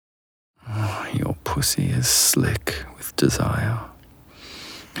pussy is slick with desire,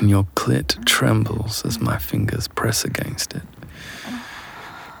 and your clit trembles as my fingers press against it.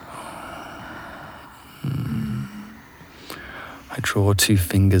 I draw 2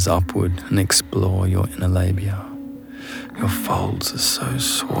 fingers upward and explore your inner labia. Your folds are so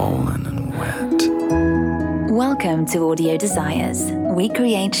swollen and wet. Welcome to Audio Desires. We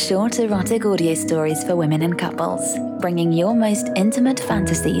create short erotic audio stories for women and couples, bringing your most intimate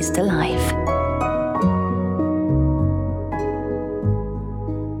fantasies to life.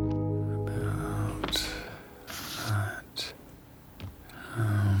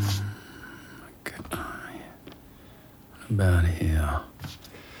 About here.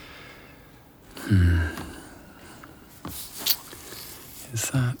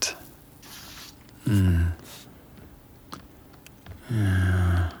 Is that? Yeah.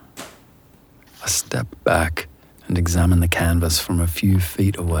 I step back and examine the canvas from a few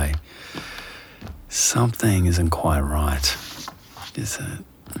feet away. Something isn't quite right, is it?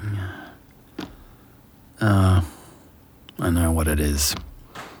 I know what it is.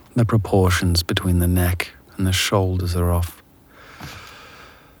 The proportions between the neck and the shoulders are off.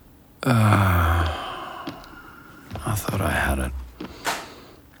 I thought I had it.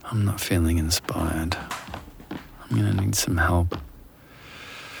 I'm not feeling inspired. I'm gonna need some help.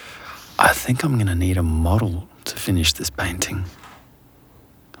 I think I'm gonna need a model to finish this painting.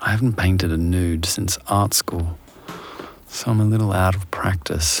 I haven't painted a nude since art school, so I'm a little out of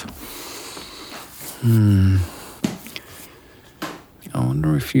practice. I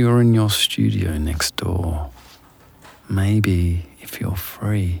wonder if you're in your studio next door. Maybe if you're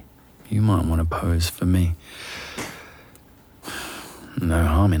free, you might want to pose for me. No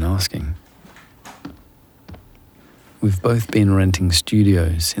harm in asking. We've both been renting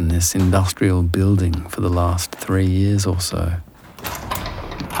studios in this industrial building for the last 3 years or so.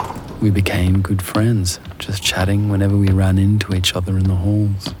 We became good friends, just chatting whenever we ran into each other in the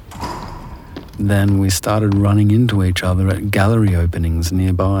halls. Then we started running into each other at gallery openings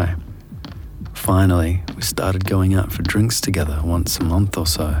nearby. Finally, we started going out for drinks together once a month or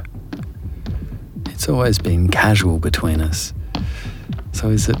so. It's always been casual between us. So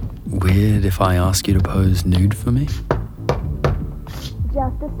is it weird if I ask you to pose nude for me?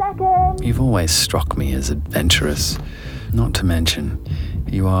 Just a second. You've always struck me as adventurous. Not to mention,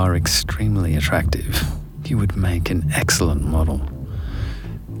 you are extremely attractive. You would make an excellent model.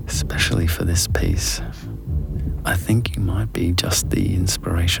 Especially for this piece. I think you might be just the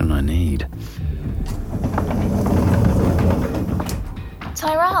inspiration I need.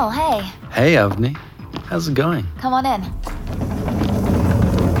 Tyrell, hey. Hey, Avni. How's it going? Come on in.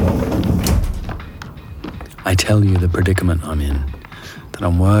 I tell you the predicament I'm in. That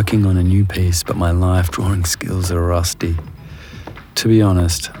I'm working on a new piece, but my life drawing skills are rusty. To be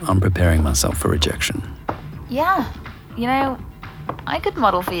honest, I'm preparing myself for rejection. Yeah, you know, I could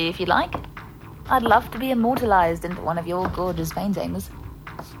model for you if you'd like. I'd love to be immortalized into one of your gorgeous paintings.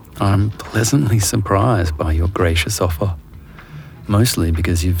 I'm pleasantly surprised by your gracious offer. Mostly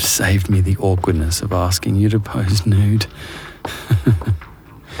because you've saved me the awkwardness of asking you to pose nude.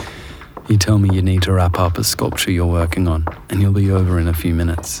 You tell me you need to wrap up a sculpture you're working on, and you'll be over in a few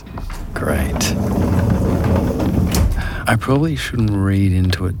minutes. Great. I probably shouldn't read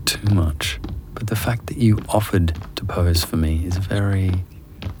into it too much, but the fact that you offered to pose for me is very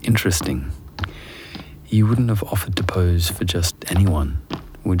interesting. You wouldn't have offered to pose for just anyone,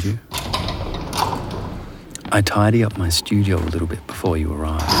 would you? I tidy up my studio a little bit before you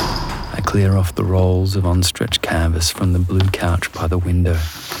arrive. I clear off the rolls of unstretched canvas from the blue couch by the window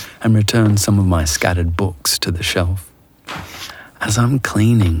and return some of my scattered books to the shelf. As I'm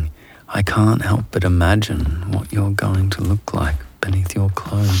cleaning, I can't help but imagine what you're going to look like beneath your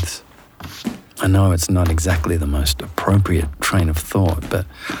clothes. I know it's not exactly the most appropriate train of thought, but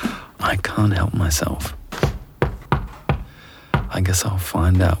I can't help myself. I guess I'll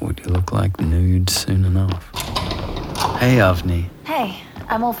find out what you look like nude soon enough. Hey, Avni. Hey,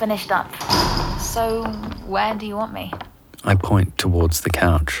 I'm all finished up. So, where do you want me? I point towards the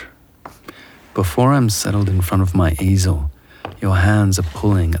couch. Before I'm settled in front of my easel, your hands are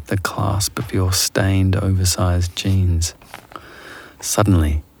pulling at the clasp of your stained, oversized jeans.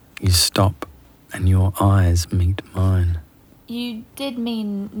 Suddenly, you stop and your eyes meet mine. You did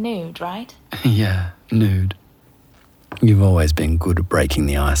mean nude, right? Yeah, nude. You've always been good at breaking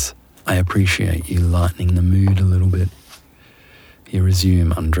the ice. I appreciate you lightening the mood a little bit. You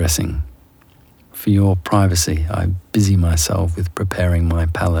resume undressing. For your privacy, I busy myself with preparing my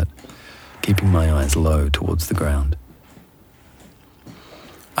palette, keeping my eyes low towards the ground.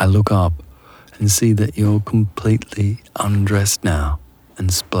 I look up and see that you're completely undressed now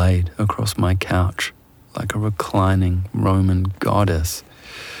and splayed across my couch like a reclining Roman goddess.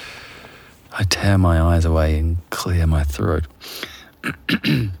 I tear my eyes away and clear my throat.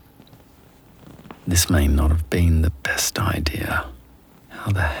 This may not have been the best idea.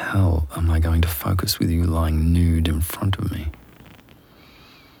 How the hell am I going to focus with you lying nude in front of me?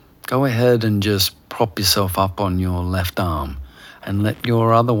 Go ahead and just prop yourself up on your left arm and let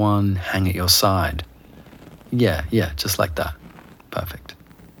your other one hang at your side. Yeah, just like that. Perfect.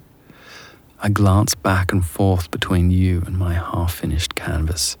 I glance back and forth between you and my half-finished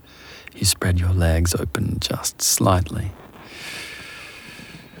canvas. You spread your legs open just slightly.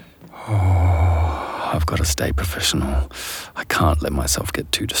 Oh, I've got to stay professional. I can't let myself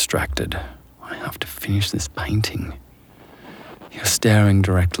get too distracted. I have to finish this painting. You're staring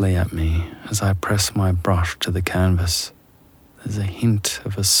directly at me as I press my brush to the canvas. There's a hint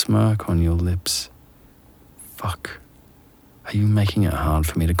of a smirk on your lips. Fuck. Are you making it hard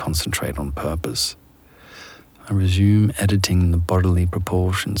for me to concentrate on purpose? I resume editing the bodily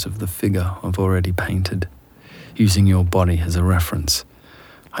proportions of the figure I've already painted. Using your body as a reference,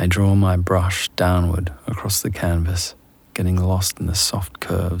 I draw my brush downward across the canvas, getting lost in the soft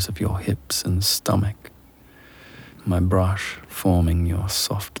curves of your hips and stomach. My brush forming your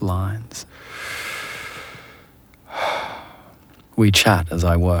soft lines. We chat as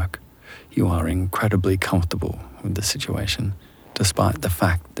I work. You are incredibly comfortable with the situation, despite the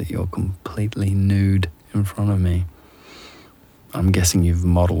fact that you're completely nude in front of me. I'm guessing you've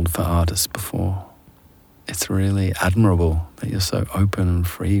modelled for artists before. It's really admirable that you're so open and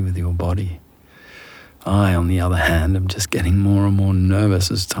free with your body. I, on the other hand, am just getting more and more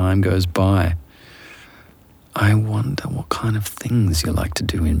nervous as time goes by. I wonder what kind of things you like to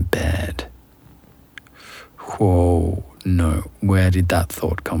do in bed. Whoa, no, where did that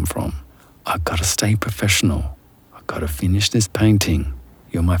thought come from? I've got to stay professional. I've got to finish this painting.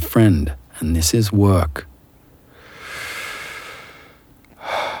 You're my friend, and this is work.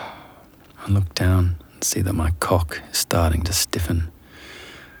 I look down and see that my cock is starting to stiffen.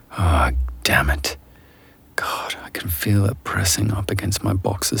 Ah, damn it. God, I can feel it pressing up against my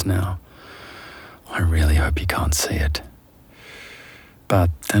boxes now. I really hope you can't see it. But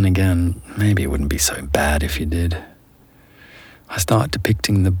then again, maybe it wouldn't be so bad if you did. I start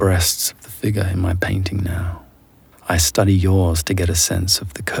depicting the breasts of the figure in my painting now. I study yours to get a sense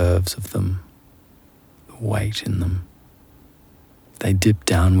of the curves of them, the weight in them. They dip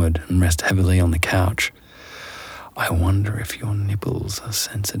downward and rest heavily on the couch. I wonder if your nipples are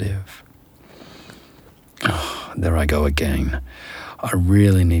sensitive. Oh, there I go again. I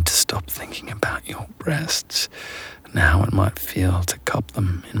really need to stop thinking about your breasts and how it might feel to cup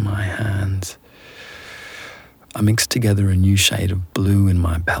them in my hands. I mix together a new shade of blue in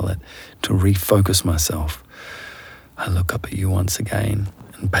my palette to refocus myself. I look up at you once again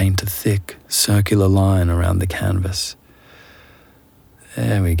and paint a thick, circular line around the canvas.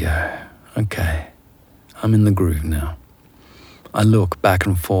 There we go. Okay, I'm in the groove now. I look back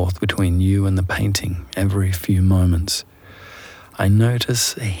and forth between you and the painting every few moments. I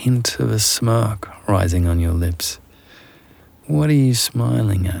notice a hint of a smirk rising on your lips. What are you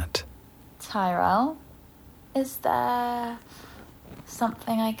smiling at? Tyrell, is there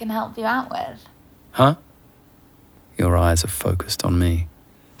something I can help you out with? Huh? Your eyes are focused on me,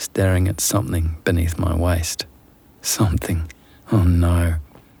 staring at something beneath my waist. Something. Oh no.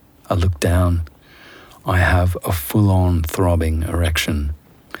 I look down. I have a full-on throbbing erection.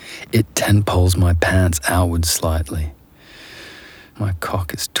 It tent-poles my pants outward slightly. My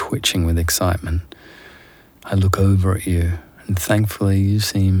cock is twitching with excitement. I look over at you, and thankfully you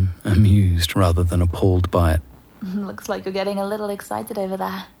seem amused rather than appalled by it. Looks like you're getting a little excited over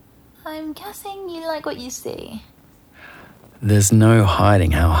there. I'm guessing you like what you see. There's no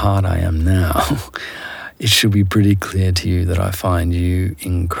hiding how hard I am now. It should be pretty clear to you that I find you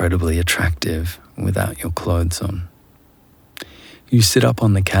incredibly attractive without your clothes on. You sit up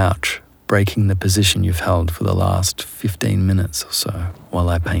on the couch, breaking the position you've held for the last 15 minutes or so while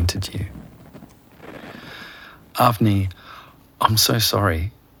I painted you. Avni, I'm so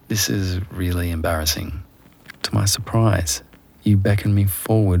sorry. This is really embarrassing. To my surprise, you beckon me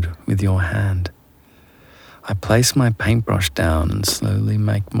forward with your hand. I place my paintbrush down and slowly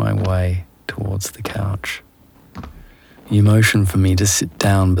make my way towards the couch. You motion for me to sit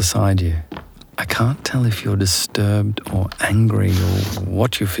down beside you. I can't tell if you're disturbed or angry or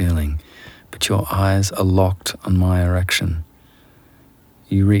what you're feeling, but your eyes are locked on my erection.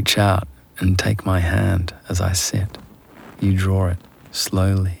 You reach out and take my hand as I sit. You draw it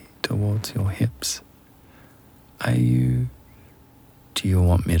slowly towards your hips. Do you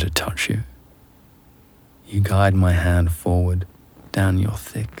want me to touch you? You guide my hand forward, down your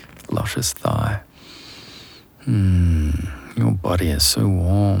thick, luscious thigh. Your body is so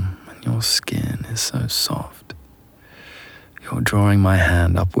warm and your skin is so soft. You're drawing my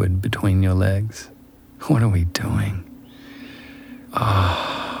hand upward between your legs. What are we doing?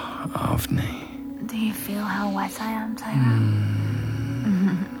 Avni. Do you feel how wet I am, Tyler?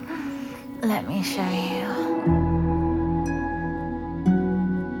 Let me show you.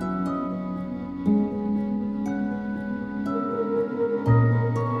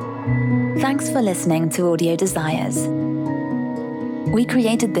 Thanks for listening to Audio Desires. We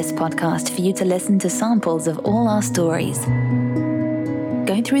created this podcast for you to listen to samples of all our stories.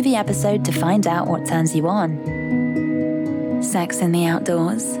 Go through the episode to find out what turns you on. Sex in the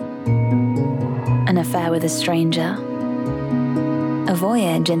outdoors, an affair with a stranger, a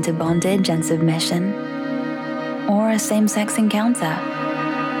voyage into bondage and submission, or a same-sex encounter.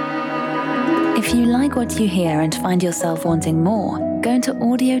 If you like what you hear and find yourself wanting more, go to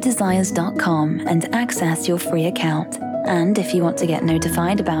audiodesires.com and access your free account. And if you want to get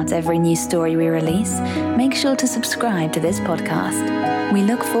notified about every new story we release, make sure to subscribe to this podcast. We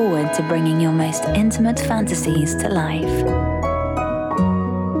look forward to bringing your most intimate fantasies to life.